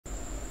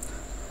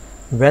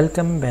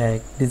Welcome back,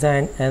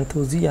 design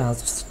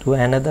enthusiasts, to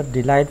another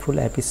delightful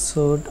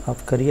episode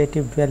of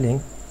Creative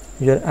Dwelling,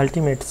 your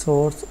ultimate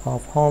source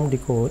of home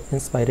decor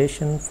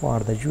inspiration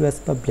for the US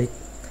public.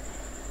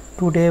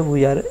 Today,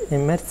 we are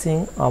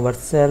immersing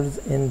ourselves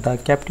in the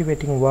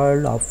captivating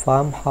world of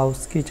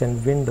farmhouse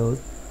kitchen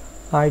windows,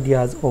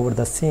 ideas over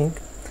the sink,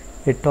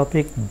 a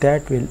topic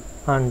that will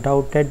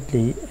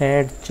undoubtedly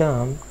add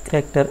charm,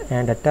 character,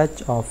 and a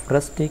touch of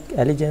rustic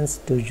elegance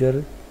to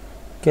your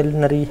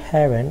culinary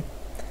haven.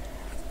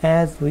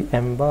 As we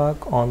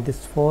embark on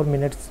this 4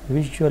 minutes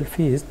visual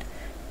feast,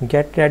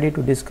 get ready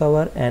to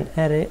discover an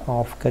array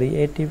of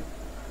creative,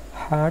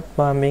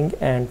 heartwarming,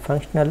 and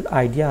functional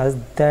ideas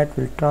that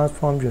will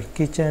transform your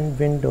kitchen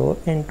window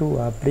into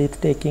a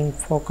breathtaking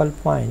focal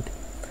point.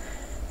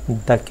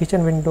 The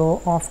kitchen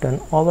window, often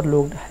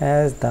overlooked,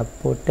 has the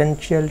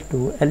potential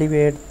to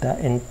elevate the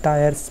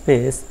entire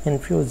space,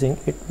 infusing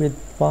it with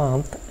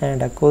warmth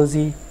and a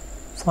cozy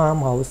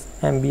farmhouse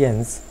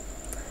ambience.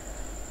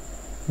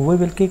 We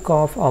will kick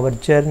off our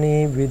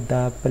journey with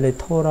the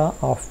plethora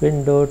of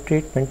window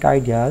treatment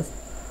ideas,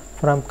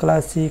 from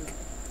classic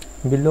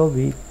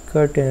billowy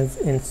curtains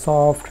in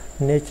soft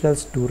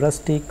naturals to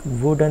rustic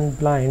wooden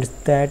blinds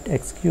that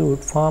exude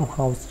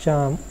farmhouse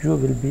charm. You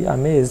will be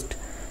amazed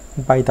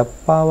by the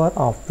power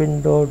of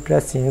window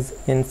dressings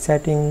in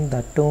setting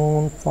the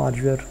tone for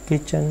your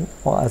kitchen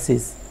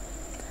oasis.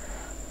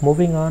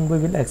 Moving on, we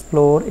will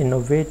explore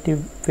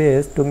innovative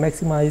ways to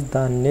maximize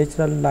the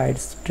natural light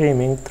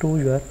streaming through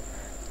your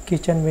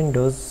kitchen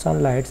windows.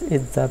 Sunlight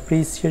is a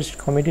precious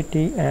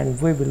commodity,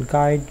 and we will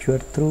guide you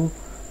through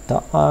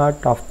the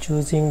art of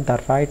choosing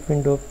the right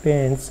window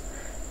paints,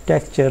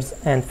 textures,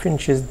 and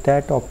finishes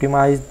that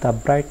optimize the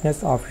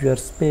brightness of your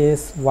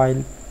space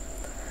while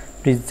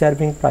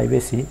preserving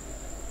privacy.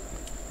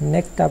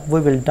 Next up,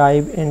 we will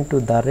dive into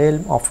the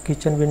realm of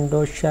kitchen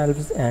window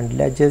shelves and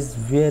ledges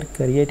where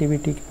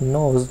creativity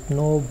knows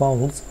no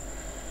bounds.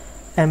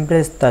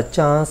 Embrace the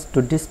chance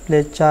to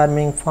display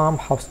charming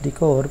farmhouse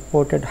decor,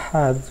 potted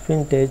herbs,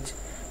 vintage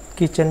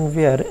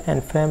kitchenware,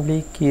 and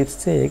family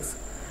keepsakes,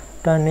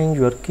 turning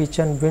your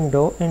kitchen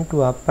window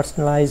into a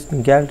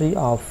personalized gallery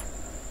of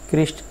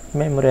cherished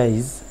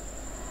memories.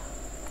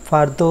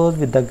 For those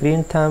with the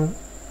green thumb,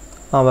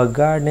 our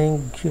gardening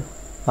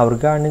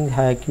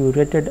has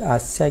curated a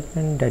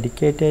segment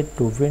dedicated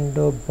to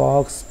window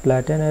box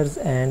planters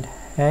and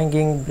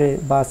hanging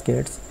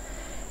baskets.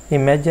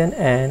 Imagine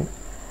an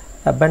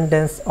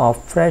abundance of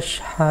fresh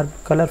herb,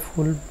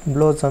 colorful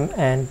blossom,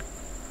 and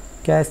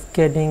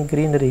cascading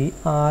greenery,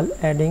 all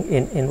adding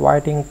an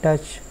inviting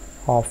touch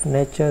of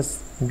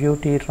nature's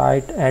beauty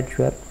right at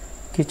your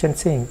kitchen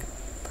sink.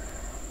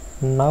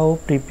 Now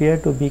prepare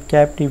to be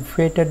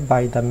captivated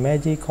by the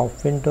magic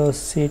of window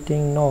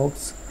seating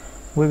nooks.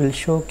 We will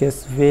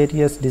showcase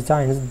various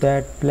designs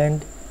that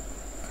blend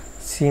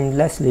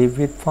seamlessly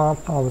with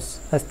farmhouse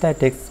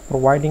aesthetics,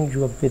 providing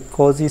you with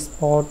cozy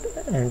spot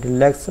and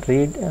relaxed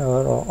read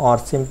or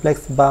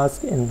simplex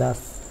bask in the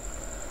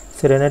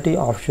serenity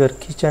of your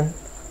kitchen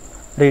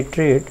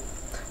retreat.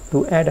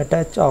 To add a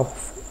touch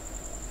of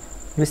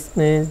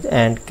visage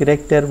and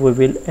character, we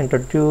will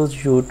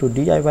introduce you to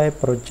DIY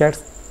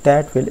projects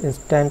that will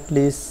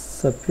instantly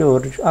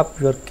spruce up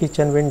your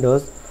kitchen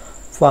windows,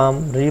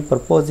 from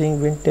repurposing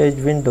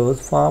vintage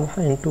windows farm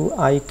into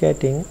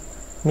eye-catching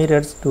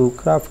mirrors to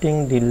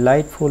crafting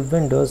delightful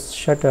windows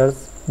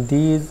shutters.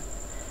 These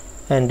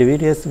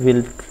endeavors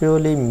will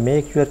truly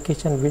make your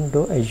kitchen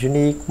window a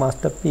unique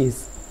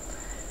masterpiece.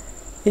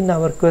 In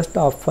our quest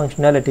of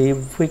functionality,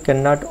 we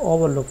cannot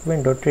overlook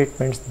window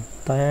treatments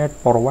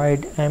that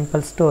provide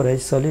ample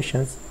storage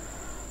solutions.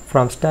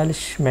 From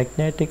stylish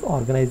magnetic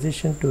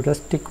organization to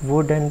rustic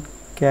wooden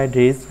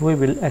caddies, we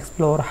will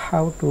explore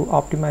how to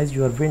optimize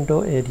your window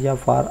area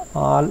for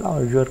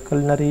all your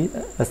culinary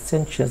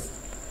essentials,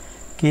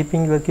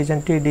 keeping your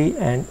kitchen tidy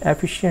and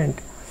efficient.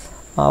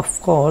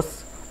 Of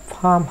course,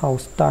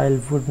 farmhouse style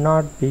would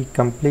not be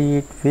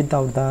complete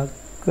without the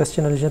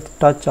questionable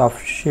touch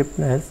of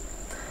chipness.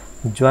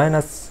 Join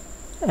us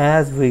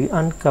as we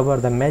uncover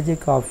the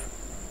magic of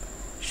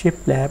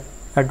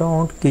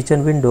shiplap-adorned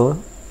kitchen window,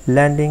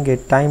 lending a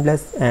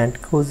timeless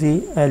and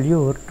cozy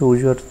allure to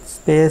your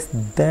space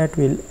that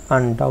will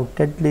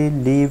undoubtedly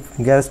leave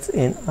guests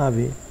in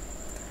awe.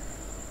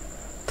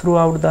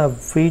 Throughout the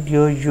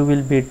video, you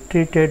will be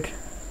treated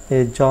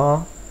a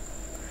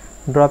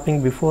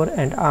jaw-dropping before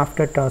and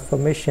after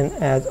transformation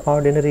as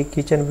ordinary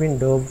kitchen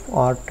windows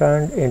are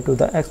turned into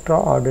the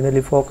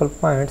extraordinary focal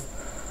points.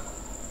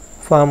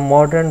 From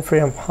modern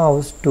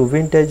farmhouse to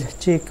vintage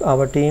chic,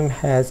 our team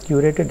has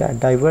curated a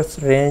diverse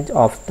range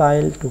of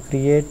style to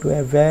create to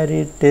a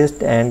varied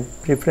taste and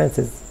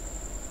preferences.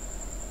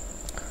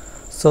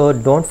 So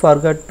don't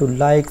forget to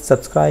like,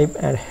 subscribe,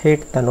 and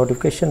hit the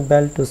notification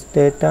bell to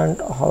stay tuned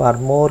for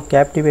more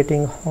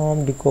captivating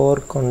home decor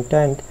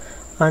content.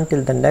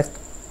 Until the next,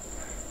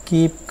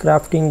 keep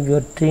crafting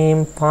your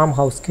dream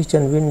farmhouse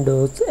kitchen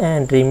windows,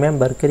 and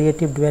remember,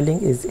 Creative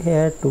Dwelling is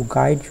here to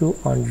guide you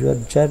on your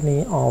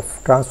journey of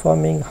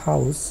transforming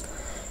house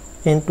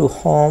into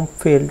home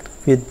filled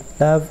with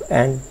love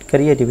and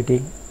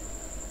creativity.